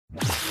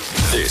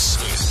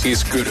This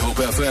is Good Hope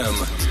FM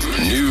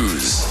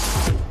News.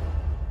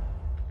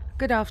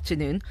 Good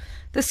afternoon.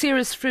 The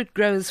Ceres Fruit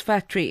Growers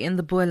factory in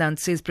the Boland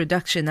says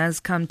production has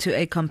come to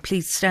a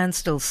complete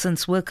standstill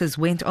since workers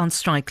went on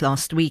strike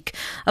last week.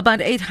 About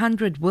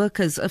 800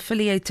 workers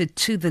affiliated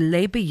to the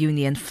labour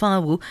union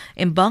FAWU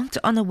embarked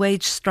on a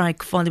wage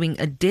strike following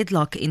a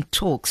deadlock in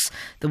talks.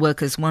 The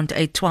workers want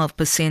a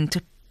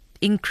 12%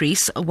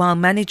 increase, while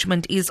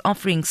management is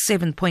offering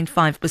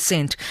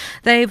 7.5%.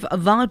 They've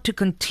vowed to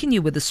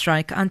continue with the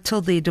strike until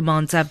their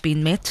demands have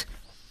been met.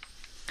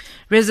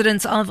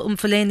 Residents of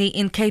Umfuleni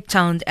in Cape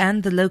Town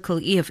and the local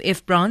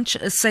EFF branch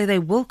say they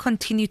will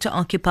continue to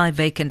occupy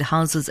vacant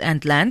houses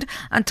and land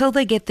until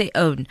they get their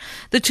own.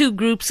 The two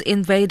groups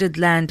invaded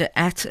land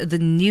at the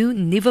new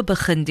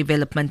Nieuwebegin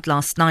development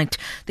last night.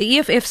 The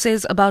EFF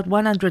says about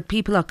 100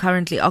 people are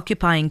currently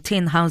occupying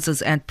 10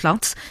 houses and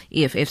plots.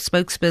 EFF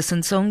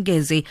spokesperson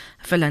Songezi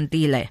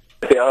Philandile.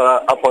 There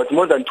are about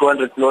more than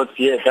 200 plots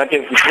here that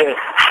have been here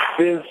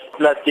since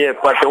last year,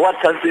 but the Ward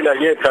Councillor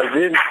here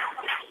doesn't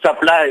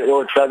supply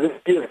or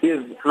doesn't give these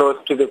plots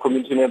to the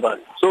community members.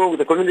 So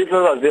the community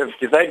members have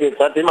decided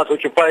that they must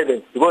occupy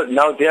them because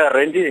now they are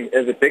renting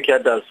as the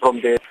backyarders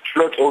from the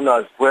plot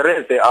owners,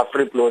 whereas there are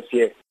free plots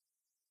here.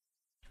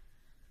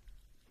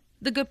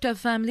 The Gupta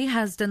family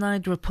has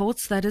denied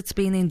reports that it's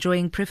been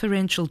enjoying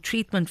preferential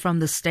treatment from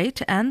the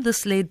state, and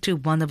this led to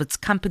one of its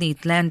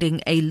companies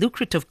landing a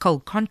lucrative coal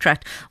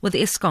contract with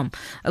Eskom.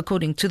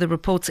 According to the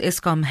reports,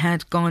 Eskom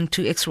had gone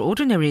to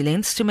extraordinary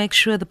lengths to make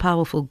sure the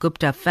powerful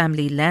Gupta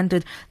family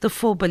landed the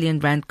 4 billion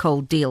rand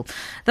coal deal.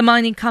 The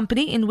mining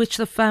company, in which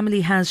the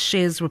family has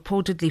shares,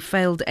 reportedly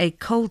failed a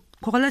coal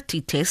quality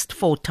test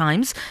 4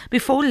 times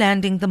before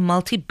landing the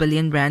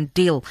multi-billion rand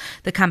deal.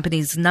 The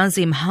company's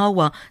Nazim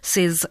Hawa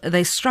says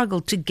they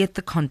struggled to get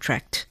the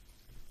contract.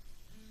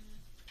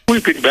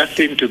 We've been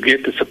battling to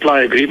get the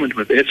supply agreement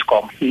with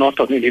Eskom, not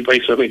on any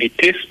basis of any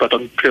tests, but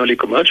on purely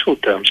commercial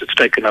terms. It's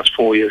taken us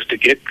 4 years to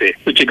get there,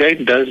 which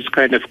again does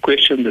kind of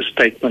question the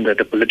statement that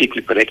a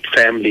politically correct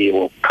family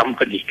or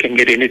company can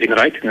get anything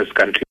right in this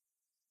country.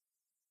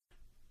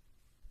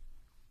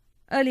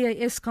 Earlier,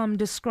 Eskom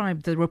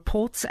described the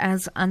reports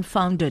as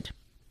unfounded.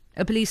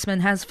 A policeman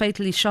has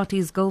fatally shot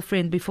his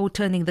girlfriend before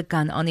turning the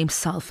gun on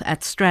himself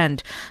at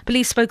Strand.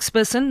 Police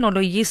spokesperson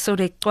Noloyiso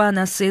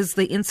Rekwana says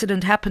the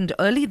incident happened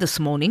early this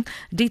morning.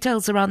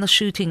 Details around the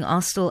shooting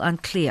are still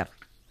unclear.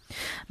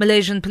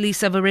 Malaysian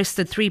police have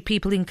arrested 3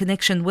 people in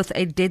connection with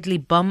a deadly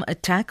bomb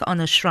attack on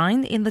a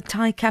shrine in the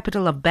Thai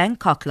capital of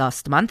Bangkok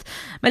last month.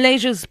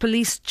 Malaysia's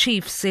police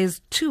chief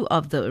says 2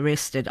 of the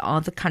arrested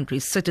are the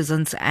country's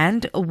citizens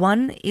and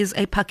 1 is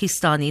a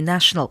Pakistani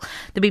national.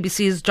 The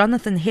BBC's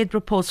Jonathan Head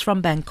reports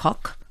from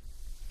Bangkok.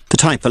 The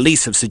Thai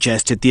police have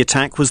suggested the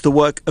attack was the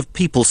work of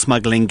people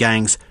smuggling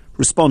gangs,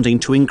 responding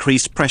to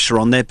increased pressure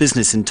on their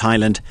business in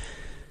Thailand.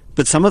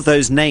 But some of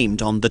those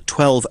named on the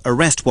 12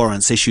 arrest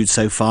warrants issued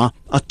so far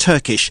are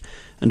Turkish,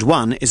 and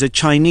one is a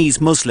Chinese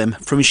Muslim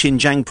from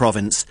Xinjiang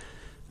province.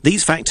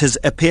 These factors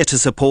appear to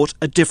support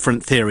a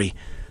different theory,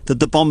 that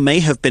the bomb may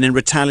have been in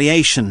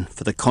retaliation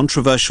for the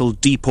controversial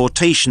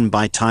deportation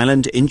by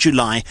Thailand in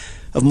July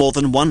of more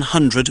than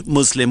 100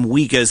 Muslim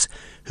Uyghurs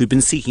who'd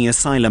been seeking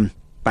asylum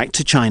back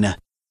to China.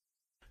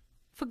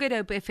 For Good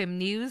Hope FM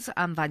News,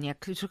 I'm Vanya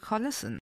Kluter-Collison.